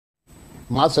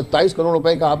मात्र 27 करोड़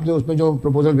रुपए का आपने उसमें जो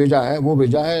प्रपोजल भेजा है वो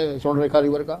भेजा है स्वर्णरेखा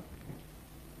रिवर का।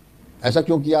 ऐसा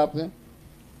क्यों किया आपने?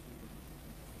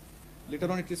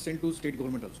 Later on, it is sent to state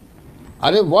government also.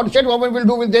 अरे what state government will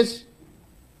do with this?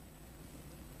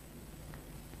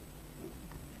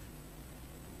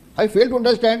 I fail to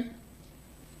understand.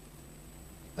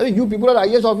 You people are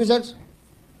IAS officers.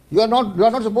 You are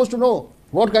not supposed to know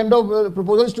what kind of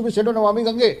proposals to be sent on Namami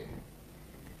Gange.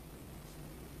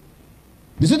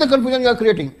 This is the confusion you are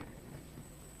creating.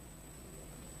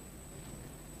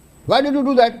 Why did you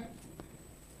do that?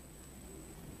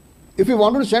 If you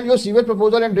wanted to send your sewage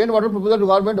proposal and drain water proposal to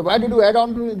government, why did you add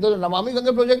on to the Namami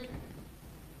Gange project?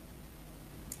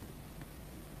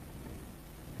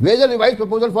 Where is the revised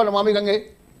proposal for Namami Gange?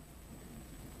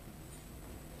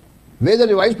 Where is the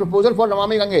revised proposal for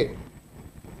Namami Gange?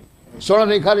 स्वर्ण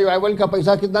रेखा revival का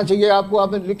पैसा कितना चाहिए आपको?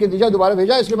 आपने लिख के दीजिए, दोबारा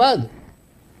भेजा। इसके बाद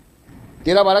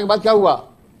 13-12 के बाद क्या हुआ?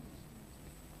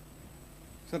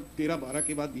 सर 13-12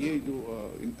 के बाद ये जो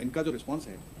इनका जो रिस्पांस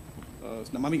है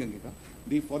नमामि गंगे का,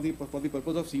 for the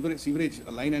purpose of sewerage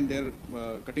line and their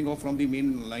cutting off from the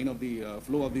main line of the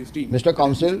flow of the stream. Mr.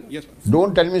 Counsel, yes,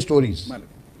 don't tell me stories.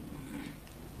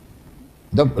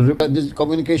 This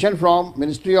communication from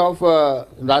Ministry of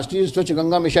Rashtriya Swachh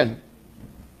Ganga Mission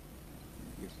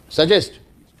suggests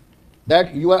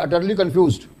that you are utterly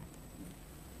confused.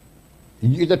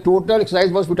 The total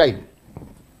exercise was futile.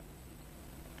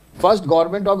 First,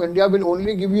 Government of India will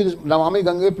only give you this Namami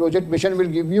Gange project mission will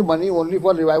give you money only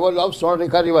for revival of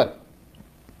Swarnrekha river.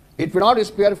 It will not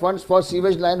spare funds for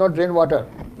sewage line or drain water.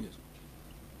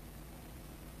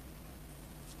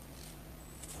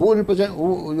 Who represent?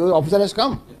 Your officer has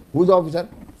come. Who is the officer?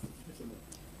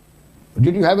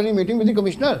 Did you have any meeting with the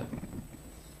commissioner?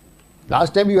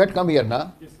 Last time you had come here,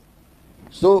 na? Yes.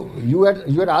 So you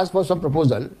had asked for some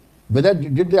proposal. Whether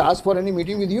did they ask for any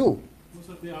meeting with you? No,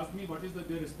 sir. They asked me what is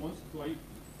their response. So I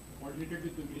coordinated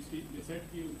with the ministry. They said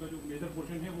कि उनका जो major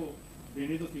portion है वो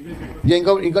drainage और sewage network. ये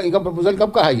इनका proposal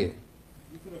कब का है ये?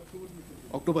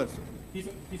 अक्टूबर।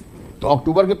 तो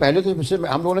अक्टूबर के पहले तो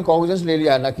हम लोगों ने कॉग्निजेंस ले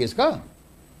लिया ना केस का,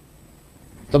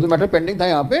 तब तो मैटर पेंडिंग था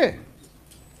यहाँ पे,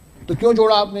 तो क्यों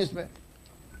जोड़ा आपने इसमें?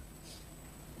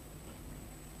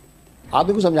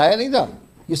 आपने कुछ समझाया नहीं था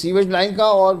कि सीवेज लाइन का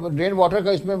और ड्रेन वाटर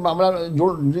का इसमें मामला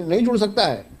नहीं जुड़ सकता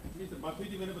है? बात हुई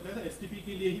थी, मैंने बताया था एसटीपी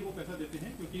के लिए ही वो पैसा देते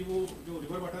हैं, क्योंकि वो जो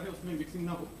रिवर वाटर है उसमें मिक्सिंग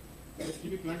ना हो,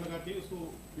 एसटीपी प्लांट लगा के उसको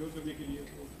प्योर करने के लिए।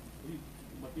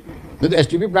 बाकी तो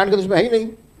एसटीपी प्लांट का तो इसमें है ही नहीं।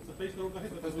 27 करोड़ का है,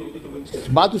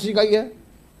 बात उसी का ही है।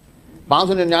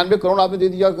 599 करोड़ आपने दे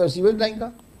दिया सीवेज लाइन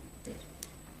का।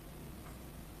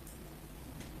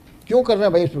 क्यों कर रहे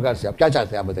हैं भाई इस प्रकार से? आप क्या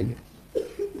चाहते हैं आप बताइए?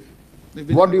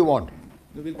 What do you want?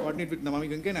 We will coordinate with Namami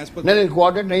Gange and as per. नहीं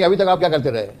कोऑर्डिनेट नहीं। अभी तक आप क्या करते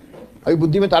रहे? अभी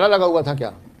बुद्धि में ताला लगा हुआ था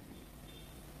क्या?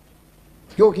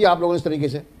 क्यों किया आप लोगों ने इस तरीके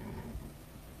से?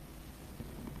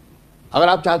 अगर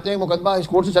आप चाहते हैं मुकदमा इस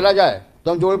कोर्ट से चला जाए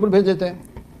तो हम जबलपुर भेज देते हैं।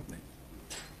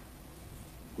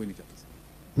 कोई नहीं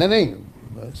चाहता। नहीं,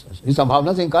 इस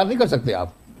संभावना से इनकार नहीं कर सकते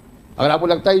आप। अगर आपको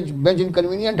लगता है बेंच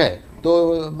इनकन्वीनियंट है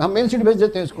तो हम मेन सीट भेज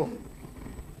देते हैं इसको,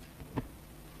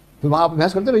 फिर वहां आप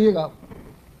बहस करते रहिएगा आप।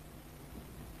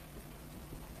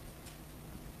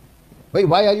 भाई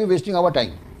why are you wasting our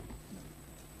time?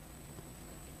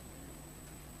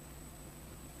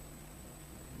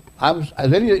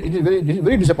 It is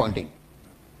very disappointing.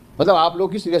 मतलब आप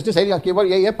लोग की सीरियसनेस है, केवल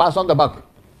यही है पास ऑन द बक।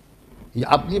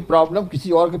 अपनी प्रॉब्लम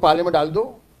किसी और के पाले में डाल दो,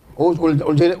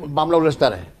 उलझे मामला उलझता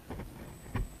रहे।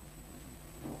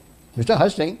 मिस्टर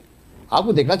हर्ष सिंह,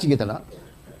 आपको देखना चाहिए था ना,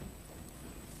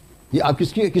 ये आप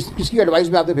किसकी एडवाइस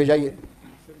में आपने भेजा ये?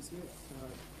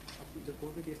 जब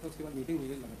कोर्ट में केस था उसके बाद मीटिंग हुई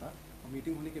है लगातार, और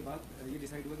मीटिंग होने के बाद ये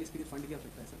डिसाइड हुआ कि इसके लिए फंड की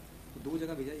आवश्यकता है सर। तो 2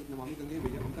 जगह भेजा, एक नमामि गंगे में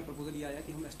भेजा, उनका प्रपोजल ये आया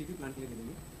कि हम एसटीपी प्लांट के लिए दे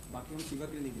देंगे, बाकी हम सीवर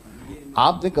के लिए नहीं दे पाएंगे। ये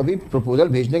आपने कभी प्रपोजल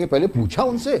भेजने के पहले पूछा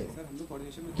उनसे? सर हम लोग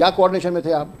कोऑर्डिनेशन में। क्या कोऑर्डिनेशन में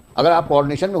थे आप? अगर आप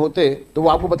कोऑर्डिनेशन में होते तो वो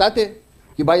आपको बताते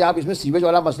कि भाई आप इसमें सीवेज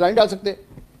वाला मसला नहीं डाल सकते।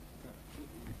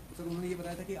 सर उन्होंने ये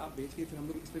बताया था कि आप भेज के फिर हम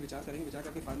लोग इस पर विचार करेंगे, विचार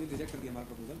करके फाइनली रिजेक्ट कर दिया हमारा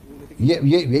प्रपोजल।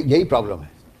 यही प्रॉब्लम है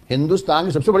हिंदुस्तान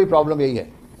की, सबसे बड़ी प्रॉब्लम यही है।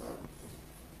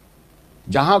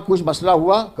 जहां कुछ मसला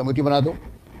हुआ कमेटी बना दो।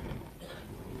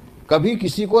 कभी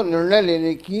किसी को निर्णय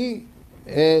लेने की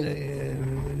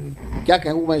क्या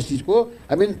कहूं मैं इस चीज को,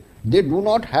 I mean they do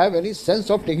not have any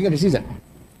sense of taking a decision.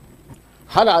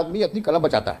 हर आदमी अपनी कलम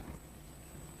बचाता है,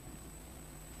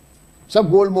 सब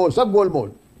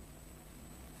गोलमोल।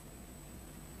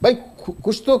 भाई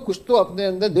कुछ तो अपने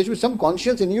अंदर, there should be some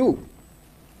conscious in you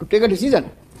to take a decision.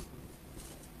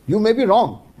 You may be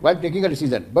wrong while taking a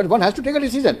decision, but one has to take a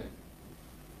decision.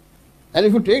 And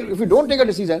if you don't take a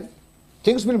decision,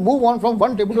 things will move on from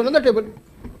one table to another table.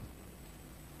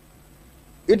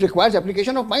 It requires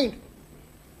application of mind.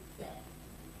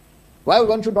 Why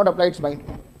one should not apply its mind?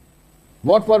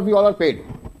 What for we all are paid?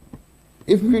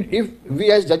 If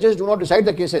we as judges do not decide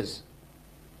the cases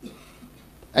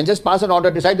and just pass an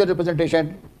order, decide the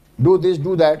representation, do this,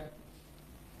 do that,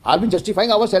 are we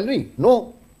justifying our salary?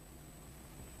 No.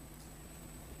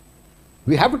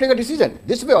 We have to take a decision,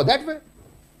 this way or that way.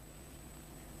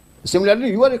 Similarly,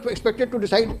 you are expected to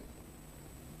decide,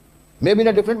 maybe in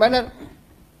a different manner.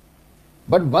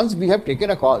 But once we have taken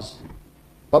a cause,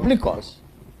 public cause,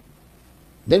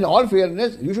 then in all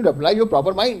fairness, you should apply your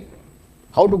proper mind.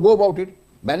 How to go about it?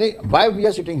 Why we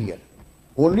are sitting here?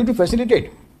 Only to facilitate.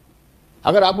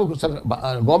 अगर आपको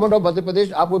government of Madhya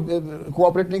Pradesh आपको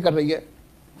cooperate नहीं कर रही है,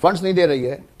 funds नहीं दे रही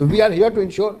है, तो we are here to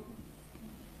ensure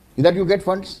that you get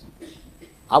funds.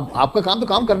 आपका काम तो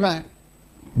काम करना है.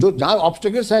 जो जहाँ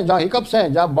ऑब्स्टेकल्स हैं, जहाँ हिकअप्स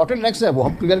हैं, जहाँ बॉटलनेक्स हैं, वो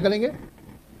हम क्लियर करेंगे.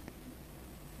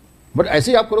 बट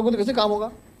ऐसे ही आप करोगे तो कैसे काम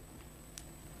होगा?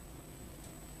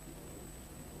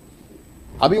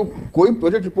 अभी कोई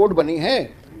प्रोजेक्ट रिपोर्ट बनी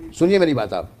है, सुनिए मेरी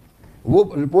बात आप,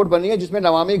 वो रिपोर्ट बनी है जिसमें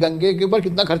नमामि गंगे के ऊपर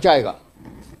कितना खर्चा आएगा,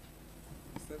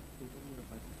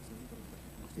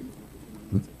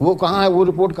 वो कहाँ है? वो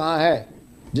रिपोर्ट कहाँ है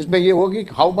जिसमें ये होगी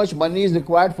how much money is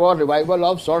required for revival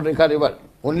of Swarnarekha river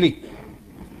only?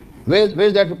 Where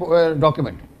is that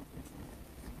document?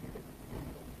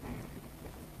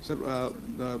 Sir,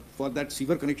 for that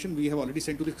sewer connection, we have already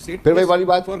sent to the state. फिर वही वाली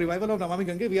बात. For revival of Namami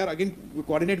Gange, we are again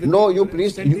coordinate with. No, you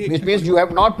please. It means you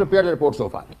have not prepared a report so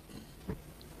far.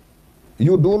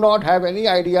 You do not have any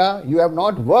idea. You have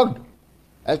not worked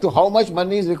as to how much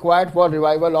money is required for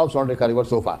revival of Swarnarekha River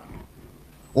so far.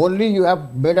 Only you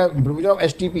have made a provision of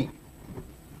STP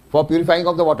for purifying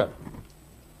of the water.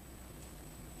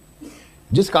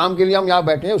 जिस काम के लिए हम यहाँ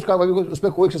बैठे हैं उसका उस पर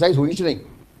कोई एक्सरसाइज हुई ही नहीं.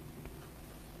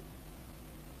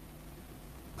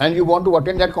 And you want to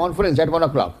attend that conference at 1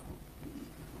 o'clock.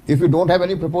 If you don't have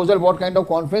any proposal, what kind of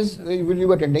conference will you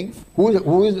be attending? Who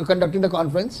is conducting the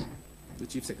conference? The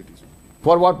Chief Secretary. Sir.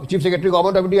 For what? Chief Secretary,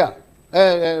 Government of India,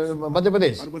 Madhya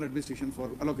Pradesh. Urban Administration for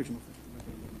allocation of.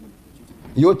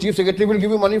 Your Chief Secretary will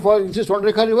give you money for this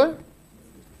Swarnarekha River?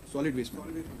 Solid waste.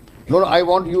 No, I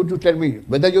want you to tell me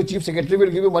whether your Chief Secretary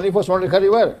will give you money for Swarnarekha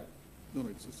River. No,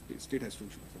 it's a state has to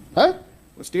issue. Huh?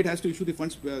 The state has to issue the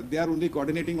funds. They are only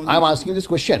coordinating on. I am asking this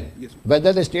question. Yes.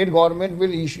 Whether the state government will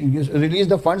release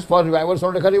the funds for revival of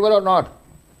Swarnarekha River or not?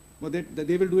 Well,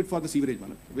 they will do it for the sewerage,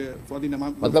 for the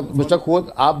Namam. मतलब mister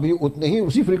Khot, आप भी उतने ही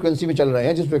उसी frequency में चल रहे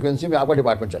हैं जिस फ्रीक्वेंसी में आपका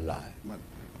डिपार्टमेंट चल रहा है.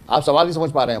 आप सवाल नहीं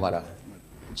समझ पा रहे हैं हमारा.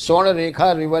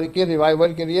 स्वर्णरेखा रिवर के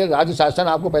रिवाइवल के लिए राज्य शासन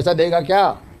आपको पैसा देगा क्या?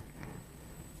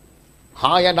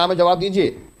 हाँ या ना में जवाब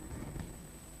दीजिए.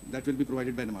 That will be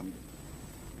provided by Namami.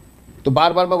 तो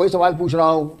बार बार मैं वही सवाल पूछ रहा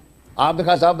हूँ. आपने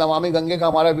कहा साहब नमामि गंगे का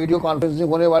हमारा वीडियो कॉन्फ्रेंसिंग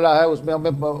होने वाला है, उसमें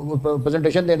हमें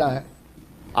प्रेजेंटेशन देना है.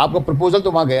 आपका प्रपोजल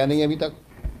तो वहाँ गया नहीं अभी तक.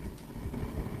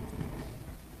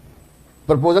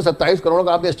 प्रपोजल 27 करोड़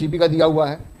का आपने एसटीपी का दिया हुआ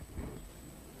है.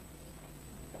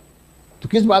 तो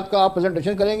किस बात का आप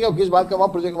प्रेजेंटेशन करेंगे और किस बात का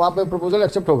वहाँ पे प्रपोजल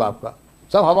एक्सेप्ट होगा आपका?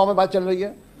 सब हवा में बात चल रही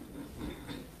है.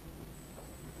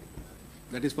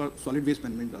 That is for solid waste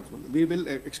management also. We will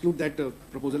exclude that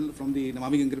proposal from the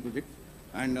Namami Gange project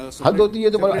and हद होती है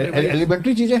तो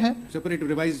एलिमेंट्री चीजें हैं. separate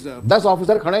revise 10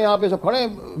 ऑफिसर खड़े हैं यहाँ पे, सब खड़े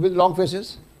with long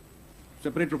faces.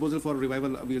 separate proposal for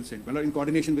revival we will send in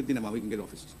coordination with the Namami Gange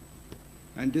office.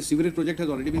 And this sewerage project has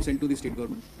already been sent to the state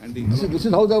government and the. This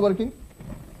is how they are working.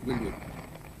 Will do it.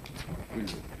 Will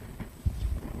do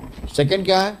it. Second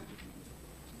क्या है?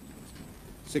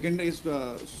 Second is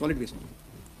solid waste.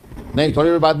 नहीं, थोड़ी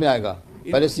देर बाद में आएगा.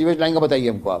 पहले sewage line का बताइए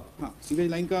हमको आप. हाँ, सीवेज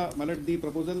लाइन का मतलब the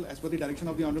proposal as per the direction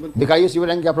of the honorable. दिखाइए सीवेज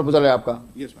लाइन क्या प्रपोजल है आपका.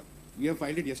 Yes, ma'am. We have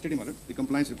filed it yesterday, madam. The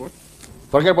compliance report.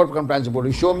 Forget about compliance report.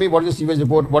 You show me what is the sewage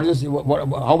report. What is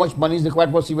how much money is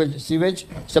required for sewage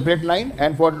separate line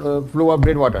and for flow of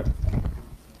rainwater.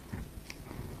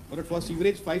 But for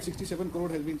sewerage, 567 crore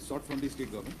has been sought from the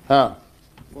state government. हाँ.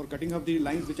 For cutting of the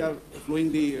lines which are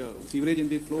flowing the sewerage in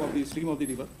the flow of the stream of the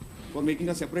river. For making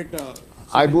a separate.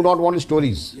 I do not want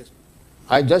stories. Yes.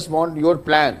 I just want your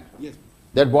plan. Yes.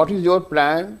 That what is your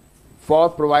plan for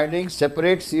providing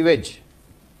separate sewage,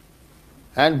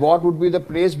 and what would be the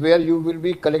place where you will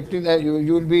be collecting, you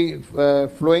will be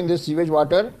flowing this sewage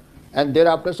water, and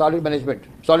thereafter solid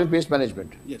waste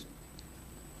management. Yes.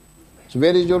 So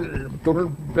where is your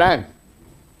total plan?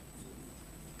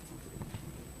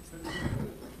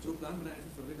 जो plan बनाया है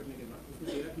सर्वे करने के बाद उसमें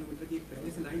 13 kilometre की पहले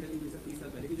से लाइन डली हुई है 30 साल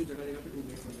पहले की, जो जगह जगह पे टू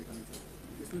गेट्स होने का है.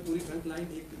 इसमें पूरी फ्रंट लाइन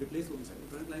एक रिप्लेस होगी सर.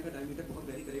 फ्रंट लाइन का डायमीटर बहुत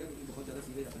वेरी करेगा क्योंकि बहुत ज़्यादा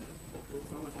सीवेज आता है. तो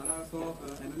फ्रॉम 1800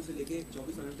 mm से लेके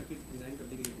 24 mm तक की डिज़ाइन कर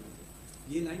दी गई है.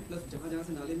 ये लाइन प्लस जहाँ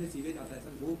से नाले में सीवेज आता है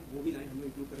सर, वो भी लाइन हम लोग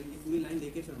इंक्लूड करेंगे। ये पूरी लाइन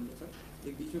लेके फिर हम लोग सर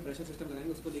एक बीच में प्रेशर सिस्टम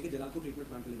लगाएंगे, उसको लेके जलालपुर ट्रीटमेंट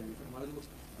प्लांट ले जाएंगे सर। हमारा जो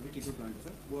अभी ट्रीटमेंट प्लांट है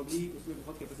सर, वो अभी उसमें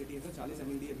बहुत कैपेसिटी है सर, 40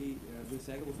 MLD अभी जो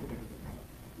जाएगा उसको कैटर करेंगे।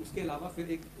 उसके अलावा फिर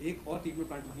एक और ट्रीटमेंट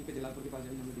प्लांट वहीं पे जलालपुर के पास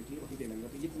जमीन हमने देखी है, वहीं पे लगेगा।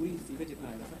 तो ये पूरी सीवेज जितना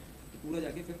आएगा सर, पूरा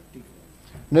जाके फिर ठीक होगा।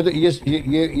 नहीं तो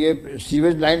ये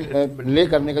सीवेज लाइन ले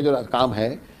करने का जो काम है,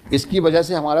 इसकी वजह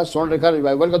से हमारा स्वर्णरेखा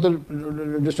रिवाइवल का तो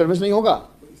डिस्टर्बेंस नहीं होगा।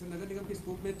 सर नगर निगम के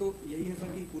स्कोप में तो यही है सर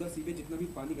कि पूरा सीवेज जितना भी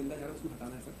पानी गंदा जा रहा है उसको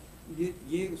हटाना है सर।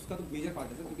 ये उसका तो मेजर पार्ट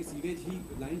है सर, क्योंकि सीवेज ही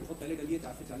लाइन बहुत पहले डली है,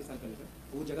 4 से 40 साल पहले सर।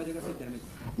 वो जगह जगह से डैमेज है।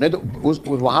 नहीं तो उस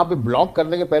वहाँ पे ब्लॉक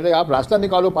करने के पहले आप रास्ता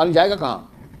निकालो, पानी जाएगा कहाँ?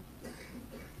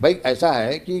 भाई ऐसा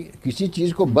है कि किसी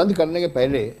चीज़ को बंद करने के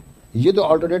पहले ये तो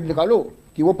ऑल्टरनेट निकालो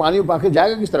कि वो पानी आखिर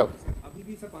जाएगा किस तरफ। अभी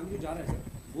भी सर पानी जो जा रहा है सर,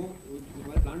 वो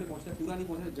हमारे प्लांट में पहुंचता है, पूरा नहीं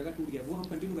पहुंचा, जगह टूट गया, वो हम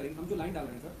कंटिन्यू करेंगे। हम जो लाइन डाल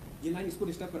रहे हैं सर, ये लाइन इसको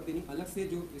डिस्टर्ब करते नहीं, अलग से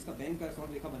जो इसका बैंक का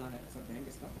शॉर्ट रेखा बना है सर, बैंक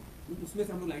इसका, उसमें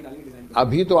से हम लोग लाइन डालेंगे डिजाइन।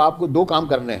 अभी तो आपको 2 काम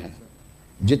करने हैं।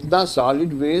 जितना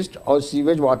सॉलिड वेस्ट और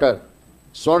सीवेज वाटर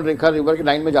स्वर्णरेखा रिवर की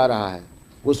लाइन में जा रहा है,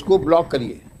 उसको ब्लॉक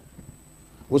करिए,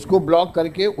 उसको ब्लॉक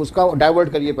करके उसका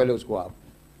डाइवर्ट करिए पहले उसको आप।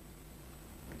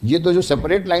 ये तो जो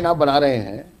सेपरेट लाइन आप बना रहे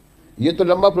हैं, ये तो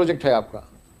लंबा प्रोजेक्ट है आपका।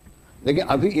 लेकिन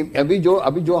अभी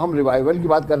जो हम रिवाइवल की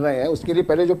बात कर रहे हैं, उसके लिए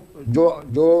पहले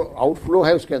जो आउटफ्लो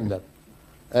है उसके अंदर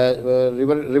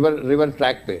रिवर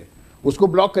ट्रैक पे, उसको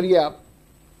ब्लॉक करिए आप,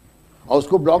 और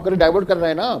उसको ब्लॉक करके डाइवर्ट कर रहे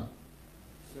हैं ना आप।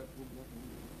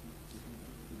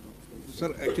 Sir,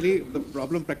 actually, the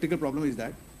practical problem is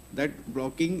that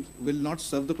blocking will not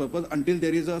serve the purpose until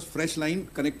there is a fresh line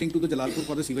connecting to the Jalalpur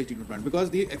for the sewage treatment plant. Because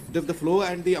the flow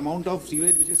and the amount of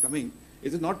sewage which is coming,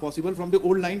 it is not possible from the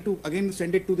old line to again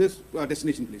send it to this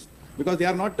destination place. Because they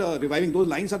are not reviving. Those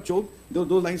lines are choked.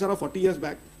 Those lines are of 40 years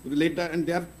back. Later, and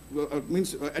they are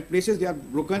at places they are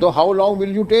broken. So how long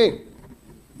will you take?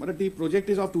 But the project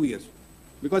is of 2 years.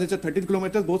 Because it's a 13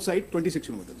 kilometers, both sides 26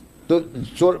 kilometers.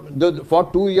 So for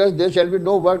 2 years there shall be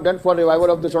no work done for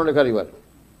revival of the Swarnarekha river.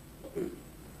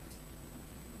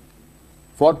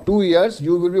 For 2 years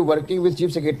you will be working with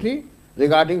Chief Secretary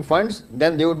regarding funds,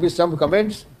 then there would be some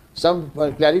comments, some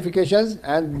clarifications,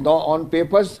 and on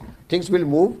papers things will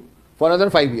move for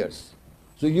another 5 years.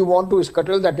 So you want to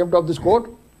scuttle the attempt of this court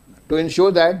to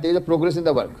ensure that there is a progress in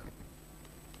the work.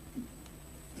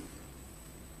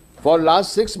 For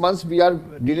last 6 months we are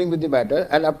dealing with the matter,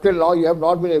 and up till now you have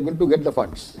not been able to get the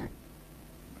funds.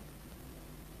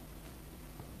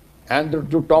 And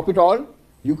to top it all,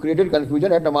 you created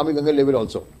confusion at Namami Gange level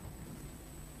also.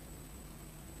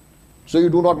 So you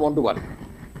do not want to work.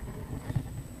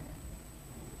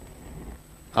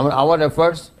 I mean, our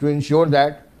efforts to ensure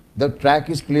that the track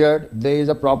is cleared, there is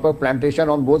a proper plantation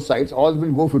on both sides, all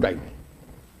will go futile.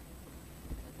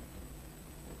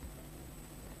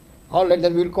 All right,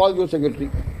 then we will call your secretary.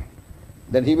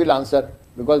 Then he will answer,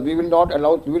 because we will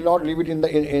not leave it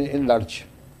in lurch.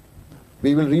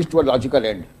 We will reach to a logical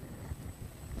end.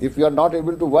 If you are not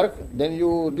able to work, then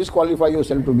you disqualify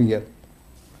yourself to be here.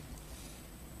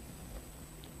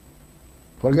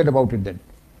 Forget about it then.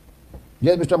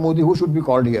 Yes, Mr. Modi, who should be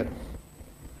called here?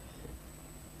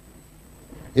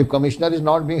 If commissioner is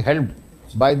not being helped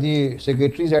by the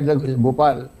secretaries at the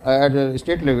Bhopal, at the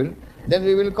state level, then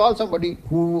we will call somebody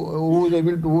who is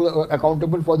able to, who is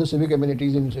accountable for the civic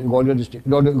amenities in Gwalior district,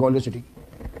 Gwalior city.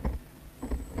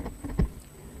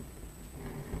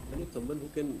 Someone who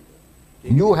can.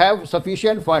 You have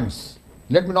sufficient funds.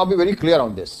 Let me now be very clear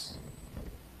on this.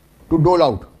 To dole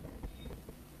out.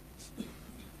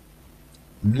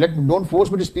 Don't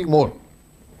force me to speak more.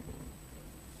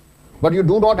 But you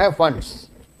do not have funds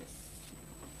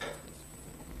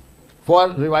for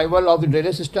revival of the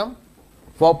drainage system,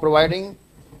 for providing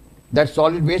that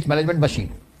solid waste management machine.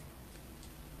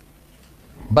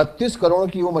 32 crore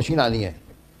की वो machine आनी है.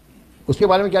 उसके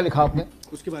बारे में क्या लिखा आपने?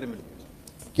 उसके बारे में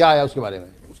क्या आया उसके बारे में?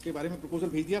 उसके बारे में प्रपोजल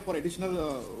भेज दिया for additional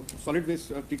solid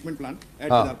waste treatment plant at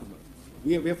Jalalpur.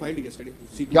 We have filed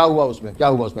yesterday. क्या हुआ उसमें? क्या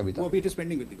हुआ उसमें अभी वो तक? अभी it is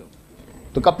pending with the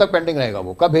government. तो कब तक पेंडिंग रहेगा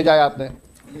वो? कब भेजा है आपने?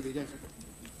 हमने भेजा है सर.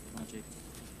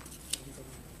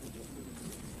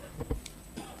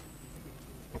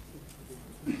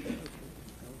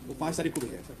 वो 5 तारीख को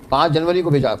भेजा है सर. 5 जनवरी को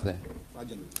भेजा आपने. 5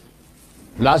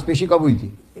 जनवरी. लास्ट पेशी कब हुई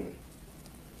थी?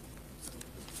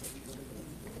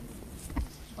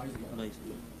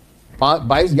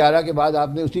 22/11 के बाद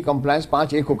आपने उसकी कंप्लायंस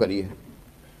 5/1 को करी है.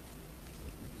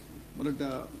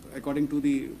 मतलब according to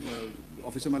the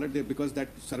officer Malad, because that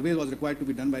survey was required to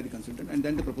be done by the consultant, and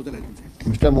then the proposal has been sent.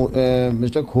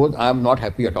 Mr. Khod, I am not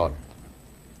happy at all.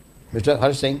 Mr.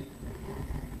 Harsh Singh,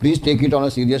 please take it on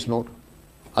a serious note.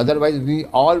 Otherwise, we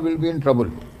all will be in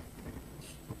trouble.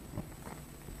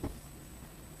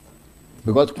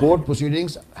 because court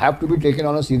proceedings have to be taken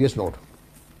on a serious note.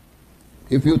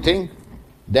 If you think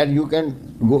that you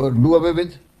can do away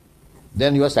with,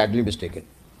 then you are sadly mistaken.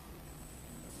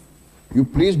 You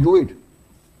please do it.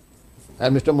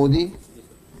 And Mr. Modi,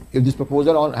 if this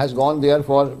proposal has gone there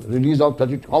for release of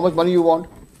 30, how much money you want?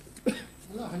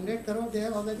 100 crore they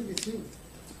have already received.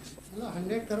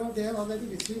 100 crore they have already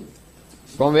received.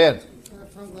 From where?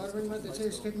 From government, that's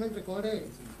a statement recorded.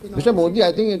 Mr. Modi,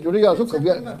 I think today also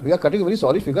we are cutting a very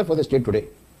sorry figure for the state today.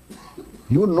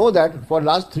 You know that for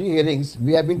last 3 hearings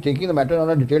we have been taking the matter on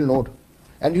a detailed note,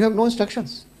 and you have no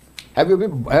instructions. Have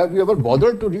you ever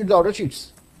bothered to read the order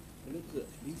sheets?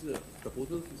 These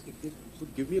proposals, if they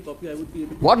should give me a copy, I would be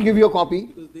able to. What give you a copy?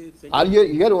 Because they send Are you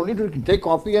here only to take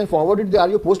copy and forward it? Are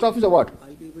you post office or what?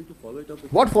 I'll be able to follow it up.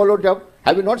 What followed up?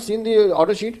 Have you not seen the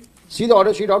order sheet? See the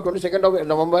order sheet of 22nd of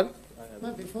November.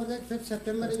 No, before that, 5th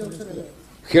September is also there.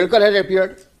 Khelkar has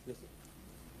appeared. Yes,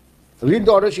 sir. Read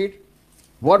the order sheet.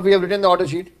 What we have written in the order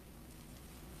sheet.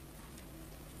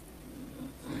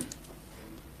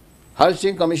 Harsh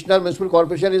Singh, Commissioner, Municipal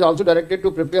Corporation, is also directed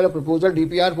to prepare a proposal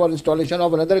DPR for installation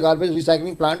of another garbage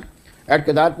recycling plant at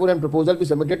Kedarpur, and proposal be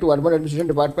submitted to Urban Administration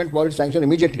Department for its sanction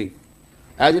immediately.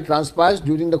 As it transpires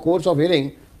during the course of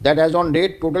hearing that as on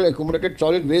date, total accumulated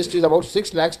solid waste is about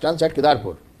 6 lakh tons at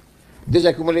Kedarpur. This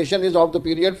accumulation is of the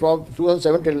period from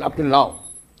 2007 till up till now.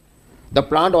 The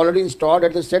plant already installed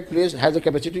at the said place has a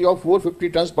capacity of 450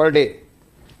 tons per day.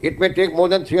 It may take more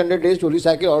than 300 days to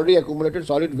recycle already accumulated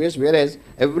solid waste, whereas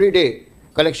every day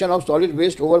collection of solid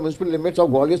waste over municipal limits of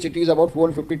Gwalior city is about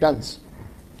 450 tons.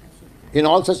 In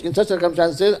such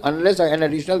circumstances, unless an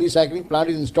additional recycling plant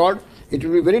is installed, it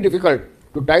will be very difficult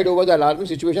to tide over the alarming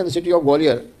situation in the city of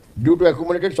Gwalior due to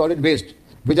accumulated solid waste,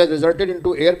 which has resulted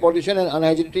into air pollution and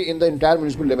unhygienity in the entire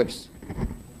municipal limits.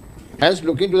 Hence,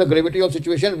 looking to the gravity of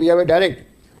situation, we have a direct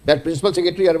that Principal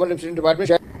Secretary, Urban Administration Department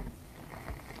shall.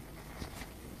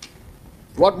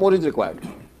 What more is required?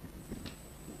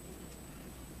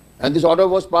 And this order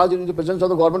was passed in the presence of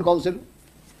the Government Council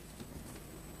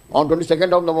on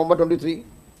 22nd of November 23.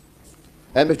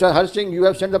 And Mr. Harsh Singh, you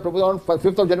have sent the proposal on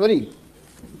 5th of January.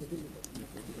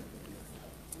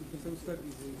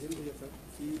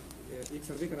 एक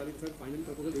सर्वे करा दें sir, final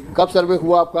proposal देंगे कब सर्वे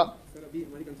हुआ आपका? Sir. अभी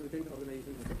हमारी consultant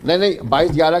organisation है नहीं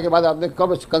 22/11 के बाद आपने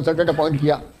कब कंसल्टेंट अपॉइंट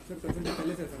किया? सर। कंसल्टेंट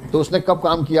पहले से सर, तो उसने कब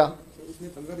काम किया? सर उसने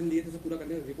 15 दिन लिए थे सर पूरा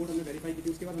करने, रिपोर्ट हमने वेरीफाई की थी।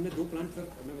 उसके बाद हमने 2 प्लांट सर,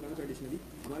 मैं बताना सर एडिशनली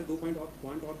हमारे 2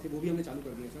 पॉइंट और थे, वो भी हमने चालू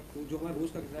कर दिए सर। तो जो हमारा रोज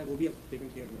का किराया है वो भी अब टेकन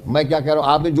केयर में। मैं क्या कह रहा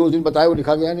हूँ, आपने जो उस दिन बताया वो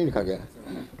लिखा गया नहीं लिखा गया?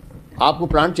 आपको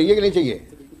प्लांट चाहिए कि नहीं चाहिए?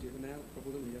 बिल्कुल चाहिए, नया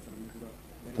प्रपोजल भेजा सर हमने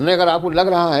पूरा। नहीं, अगर आपको लग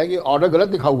रहा है कि ऑर्डर गलत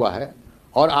लिखा हुआ है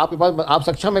और आपके पास आप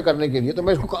सक्षम है करने के लिए, तो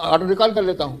मैं इसको ऑर्डर रिकॉल कर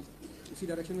लेता हूँ। उसी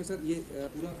डायरेक्शन में सर ये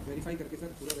पूरा वेरीफाई करके सर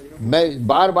पूरा वेरीफाई। मैं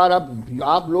बार बार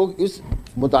आप लोग इस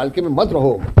मुतालके में मत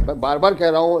रहो। मैं बार बार कह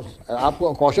रहा हूँ,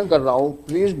 आपको कॉशन कर रहा हूँ,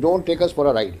 please don't take us for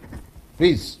a ride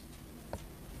please.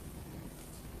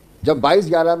 जब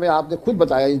 22/11 में आपने खुद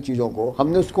बताया इन चीज़ों को,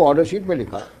 हमने उसको ऑर्डर शीट में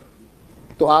लिखा,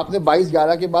 तो आपने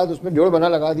 22/11 के बाद उसमें 1.5 महीना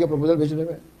लगा दिया प्रपोजल भेजने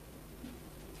में।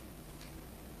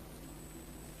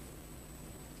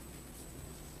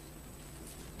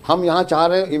 हम यहाँ चाह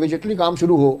रहे हैं इमीडिएटली काम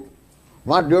शुरू हो,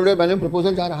 वहाँ 1.5 महीने में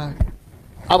प्रपोजल जा रहा है।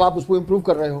 अब आप उसको इम्प्रूव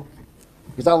कर रहे हो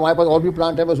कि साहब हमारे पास और भी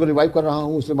प्लांट है, मैं उसको रिवाइव कर रहा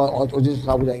हूँ, उससे और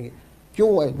साफ हो जाएंगे।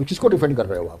 क्यों है? किसको डिफेंड कर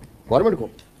रहे हो आप? गवर्नमेंट को?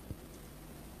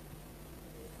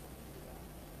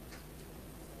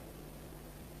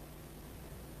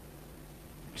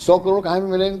 $100 करोड़ कहाँ में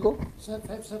मिले इनको? Sir,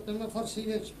 5th September for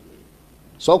sewage.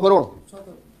 100 crore? 100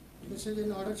 crore. This is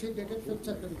in order sheet dated 5th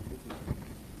September.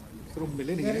 Sir वो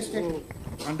मिले नहीं Where है is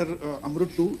वो under Amrit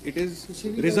 2 it is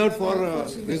CBD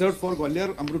reserve for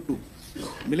Gwalior अमृत 2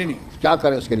 मिले नहीं। क्या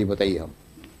करें उसके लिए बताइए? हम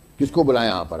किसको बुलाएं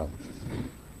यहाँ पर? हम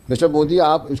मिस्टर मोदी,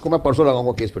 आप इसको मैं परसों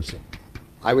लगाऊंगा केस फिर से।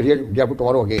 I will hear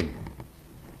tomorrow again.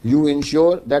 You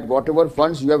ensure that whatever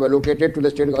funds you have allocated to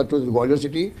the state, to the Gwalior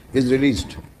city, is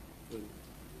released.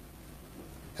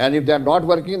 And if they are not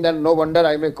working, then no wonder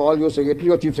I may call your secretary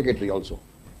or chief secretary also.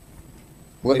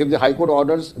 Well, if the High Court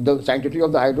orders, the sanctity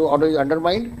of the High Court order is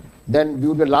undermined, then you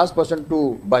will be the last person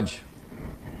to budge.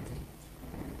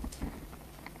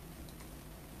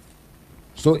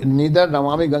 So neither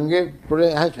Namami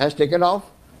Gange has taken off,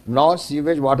 nor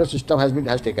sewage water system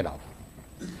has taken off.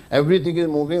 Everything is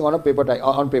moving on a paper.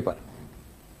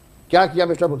 क्या किया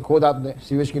mister खोद आपने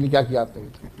sewage के लिए? क्या किया आपने?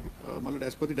 मतलब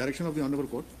as per the direction of the honorable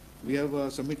court, we have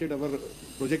submitted our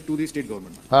project to the state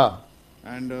government. हाँ,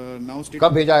 And now state.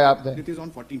 कब भेजा है आपने? It is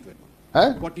on 14/12.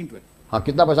 है? 14/12. हाँ,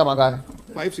 कितना पैसा मांगा है?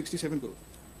 567 करोड़।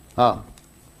 हाँ,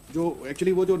 जो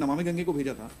एक्चुअली वो जो नमामि गंगे को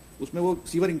भेजा था उसमें वो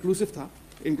सीवर इंक्लूसिव था,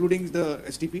 including the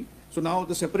STP. So now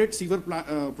the separate sewer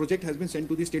project has been sent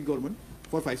to the state government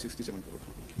for 567 crore.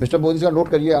 Mister Modi का नोट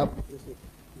करिए आप. Yes, sir.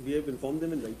 We have informed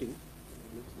them in writing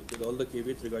with all the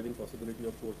caveats regarding possibility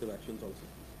of coercive actions also.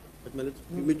 But let's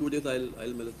give me 2 days.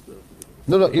 I'll mail it.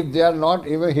 No, no. If they are not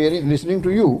even hearing, listening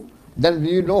to you, then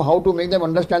we know how to make them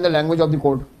understand the language of the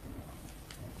code.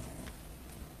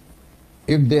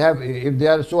 If they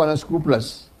are so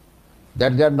unscrupulous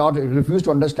that they are not refuse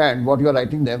to understand what you are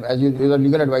writing them as a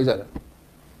legal advisor,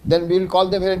 then we will call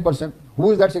them here in person.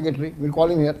 Who is that secretary? We will call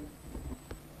him here.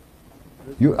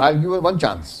 I'll give you one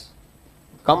chance.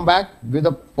 Come back with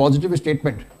a positive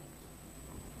statement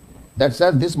that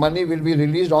says this money will be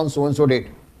released on so and so date.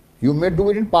 You may do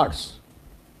it in parts.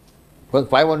 But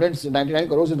 599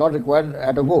 crores is not required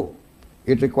at a go.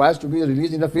 It requires to be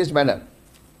released in a phased manner.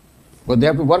 But they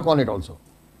have to work on it also.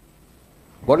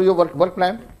 What is your work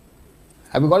plan?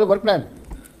 Have you got a work plan?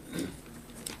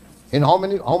 In how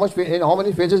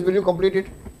many phases will you complete it?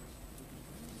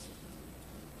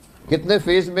 कितने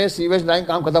phase में sewage line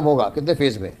काम खत्म होगा, कितने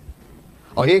phase में,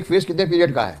 और एक phase कितने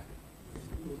पीरियड का है?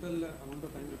 Total amount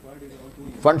of time required is around 2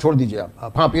 years. Fund छोड़ दीजिए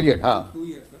आप. हाँ, पीरियड. हाँ 2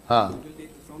 years, sir. हाँ. It will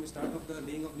take from start of the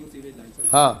laying of new sewage line, sir.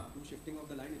 हाँ. To shifting of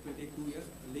the line, it will take 2 years.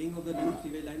 Laying of the new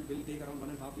sewage line will take around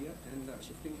 1.5 years, and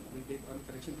shifting will take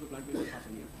connection to the plant will take half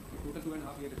a year. Total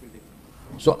 2.5 years it will take.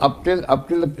 So up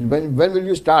till when will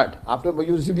you start? After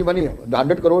you receive the money, the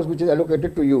 100 crores which is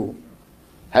allocated to you,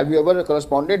 have you ever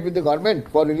corresponded with the government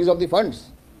for release of the funds?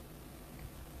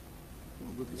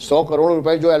 100 crore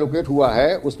रुपए जो allocate हुआ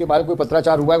है, उसके बारे में कोई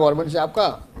पत्राचार हुआ है गवर्नमेंट से आपका?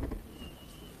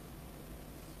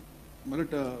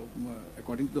 Marat,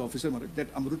 according to the officer, Marat,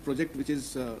 that Amrut project, which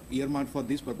is earmarked for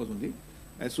this purpose only,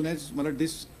 as soon as Marat,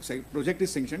 this project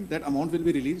is sanctioned, that amount will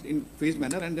be released in phased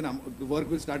manner, and then the work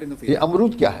will start in the ये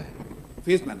अमरूद क्या है?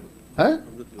 phased manner. हैं?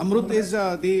 Amrut is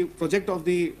the project of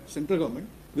the central government,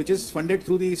 which is funded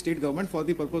through the state government for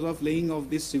the purpose of laying of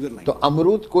this sewer line. तो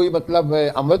अमरूद कोई मतलब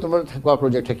अमृत का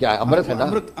प्रोजेक्ट है क्या है? अमृत है ना?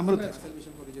 Amrut.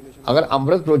 अगर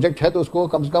अमृत प्रोजेक्ट है तो उसको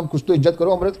कम से कम कुछ तो इज्जत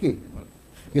करो अमृत की.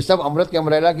 कि सब अमृत के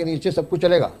अम्ब्रेला के नीचे सब कुछ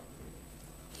चलेगा.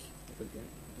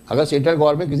 अगर सेंट्रल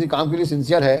गवर्नमेंट किसी काम के लिए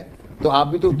सिंसियर है तो आप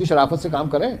भी तो उतनी शराफत से काम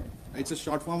करें. It's a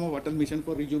short form of Atal Mission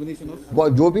for rejuvenation of. वो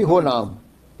जो भी हो नाम,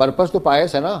 पर्पस तो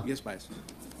पायस है ना. Yes, Pius.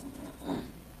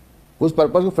 उस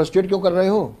पर्पस को फ्रस्ट्रेट क्यों कर रहे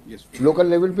हो? Yes. लोकल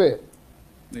लेवल पे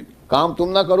नहीं. काम तुम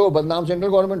ना करो, बदनाम सेंट्रल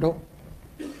गवर्नमेंट हो.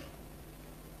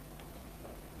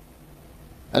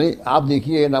 अरे आप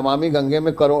देखिए, नमामि गंगे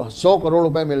में 100 करोड़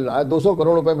रुपए मिल रहा है, 200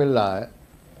 करोड़ रुपए मिल रहा है,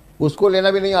 उसको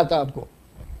लेना भी नहीं आता आपको,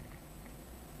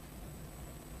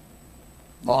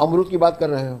 और अमरूद की बात कर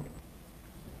रहे हो.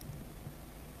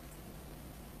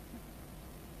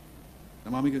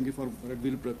 Namami Gange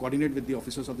will coordinate with the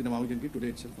officers of the Namami Gange today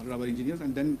itself, our engineers,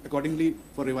 and then accordingly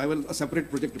for revival a separate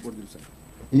project report will send.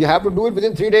 You have to do it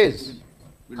within 3 days.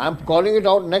 I am calling it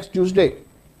out next Tuesday.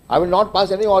 I will not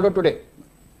pass any order today.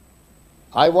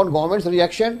 I want government's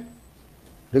reaction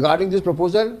regarding this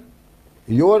proposal,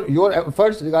 your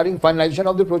efforts regarding finalization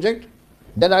of the project,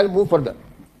 then I will move further.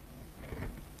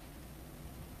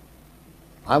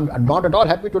 I am not at all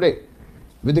happy today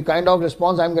with the kind of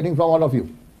response I am getting from all of you.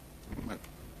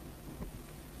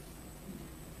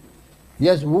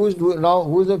 Yes, who is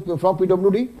from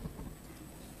PWD?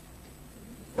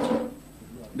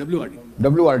 WRD.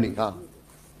 WRD, हाँ.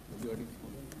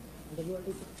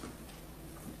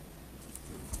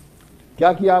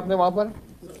 क्या किया आपने वहां पर?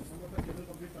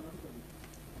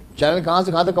 Channel कहाँ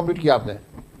से कहाँ तक कंप्लीट किया आपने?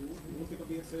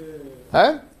 है?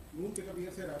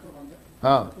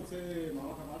 हाँ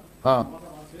हाँ.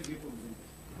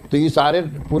 तो ये सारे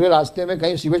पूरे रास्ते में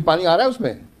कहीं सीवेज पानी आ रहा है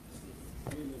उसमें?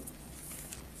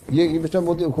 ये mister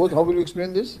Modi, how will you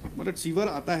explain this? But sewer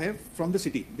आता है from the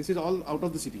city. This is all out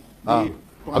of the city. हाँ.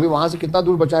 अभी वहां से कितना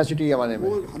दूर बचा है सिटी जमाने में?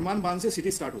 वो हनुमान बांध से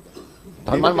सिटी स्टार्ट होता है.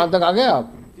 हनुमान बांध तक आ गए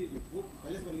आप?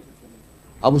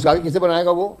 अब उसका आगे किसे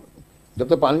बनाएगा वो, जब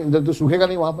तक पानी जब तो सूखेगा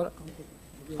नहीं वहां पर?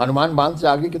 हनुमान बांध से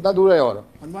आगे कितना दूर है? और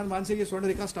हनुमान बांध से ये स्वर्ण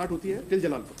रेखा स्टार्ट होती है टिल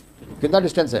जलालपुर. कितना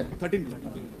डिस्टेंस है? 13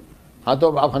 किलोमीटर. हाँ,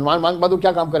 तो आप हनुमान बांध के बाद वो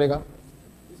क्या काम करेगा?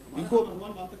 इनको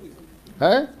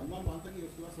है?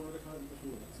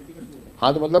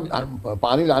 हाँ, तो मतलब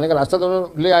पानी लाने का रास्ता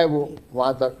तो ले आए वो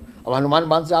वहाँ तक, अब हनुमान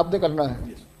बांध से आपने करना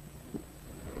है.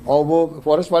 और वो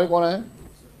फॉरेस्ट वाले कौन है?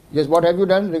 Yes, what have you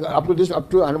done up to this, up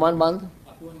to Hanuman बांध?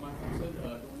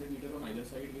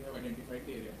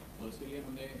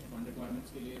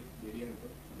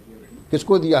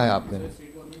 किसको दिया है आपने?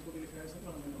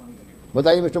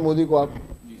 बताइए मिस्टर मोदी को, आप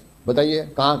बताइए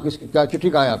कहाँ, किस क्या चिट्ठी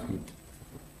कहाँ है आपकी?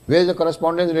 Where is the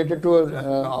correspondence related to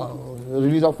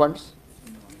release of funds?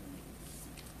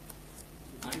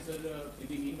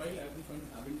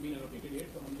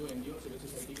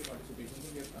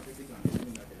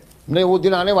 नहीं, वो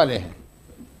दिन आने वाले हैं.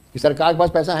 कि सरकार के पास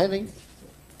पैसा है नहीं,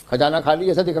 खजाना खाली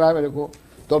ऐसा दिख रहा है मेरे को,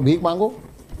 तो भीख मांगो,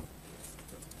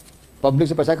 पब्लिक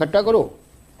से पैसा इकट्ठा करो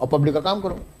और पब्लिक का काम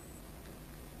करो।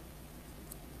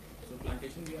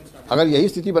 अगर यही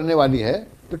स्थिति बनने वाली है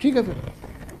तो ठीक है, फिर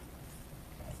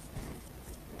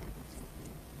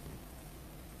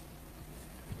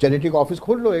चैरिटी का ऑफिस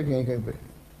खोल लो एक कहीं कहीं पे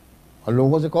और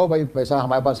लोगों से कहो भाई पैसा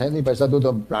हमारे पास है नहीं, पैसा दो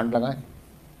तो प्लांट लगाएं।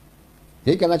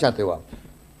 यही कहना चाहते हो आप?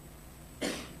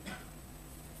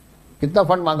 कितना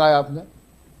फंड मांगा है आपने?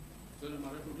 सर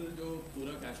हमारा टोटल जो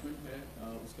पूरा कैशमेंट है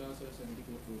उसका सर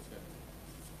 74 crores है।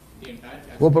 The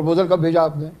entire वो प्रपोजल कब भेजा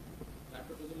आपने? that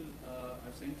proposal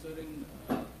I've sent sir in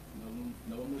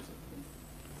November sir.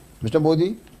 Mister Modi,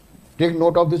 take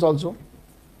note of this also,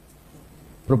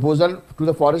 proposal to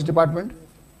the forest department.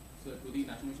 Sir to the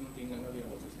National Mission on Clean Ganga we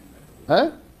have also sent that. है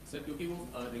Sir क्योंकि वो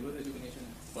river rejuvenation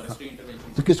है, forestry intervention.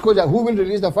 तो किसको, who will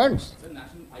release the funds? Sir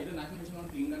either National Mission on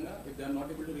Clean Ganga, if they are not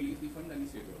able to release the fund, then the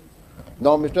state government.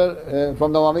 Now mister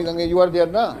from Namami Gange you are there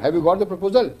ना, have you got the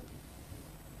proposal?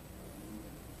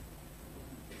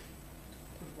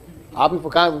 आप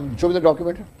कहाँ, show me the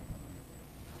document.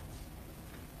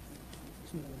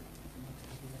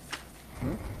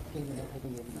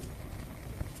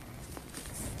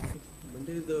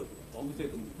 Monday is the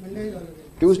Monday is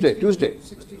holiday. Tuesday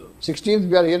 16th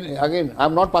we are here again. I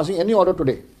am not passing any order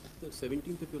today.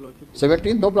 17th if you like.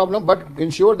 17th no problem, but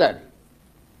ensure that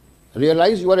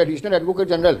realize you are additional advocate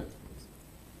general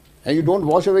and you don't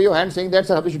wash away your hands saying that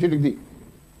sir habis chithi likh di.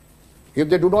 If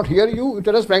they do not hear you, you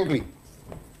tell us frankly,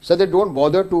 so they don't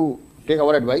bother to take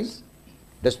our advice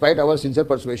despite our sincere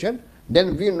persuasion,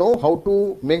 then we know how to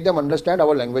make them understand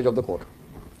our language of the court.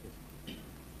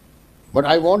 But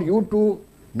I want you to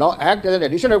now act as an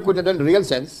additional advocate general in real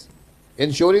sense,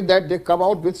 ensuring that they come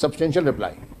out with substantial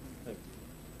reply.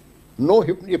 No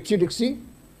ipsy dixie,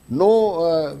 no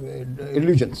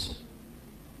illusions.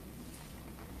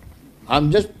 I'm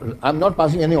not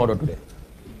passing any order today.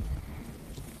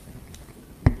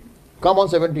 Come on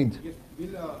 17th. Yes,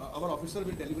 our officer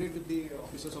will deliberate with the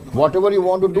officers of the. Whatever you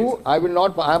want to do, I am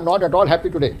not at all happy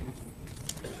today.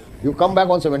 You come back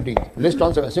on 17th. List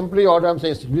on simply order. I'm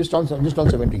saying list on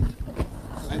 17th.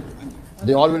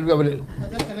 They all will be available.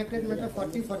 Other connected matter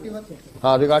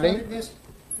 40-41. Regarding Solid waste,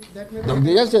 that may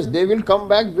be. yes, they will come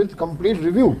back with complete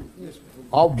review Yes.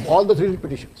 of all the three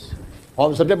petitions.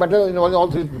 On subject matter in all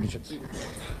three petitions.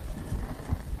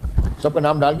 सबका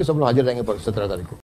नाम डाल के सब लोग हाजिर रहेंगे 17 तारीख को।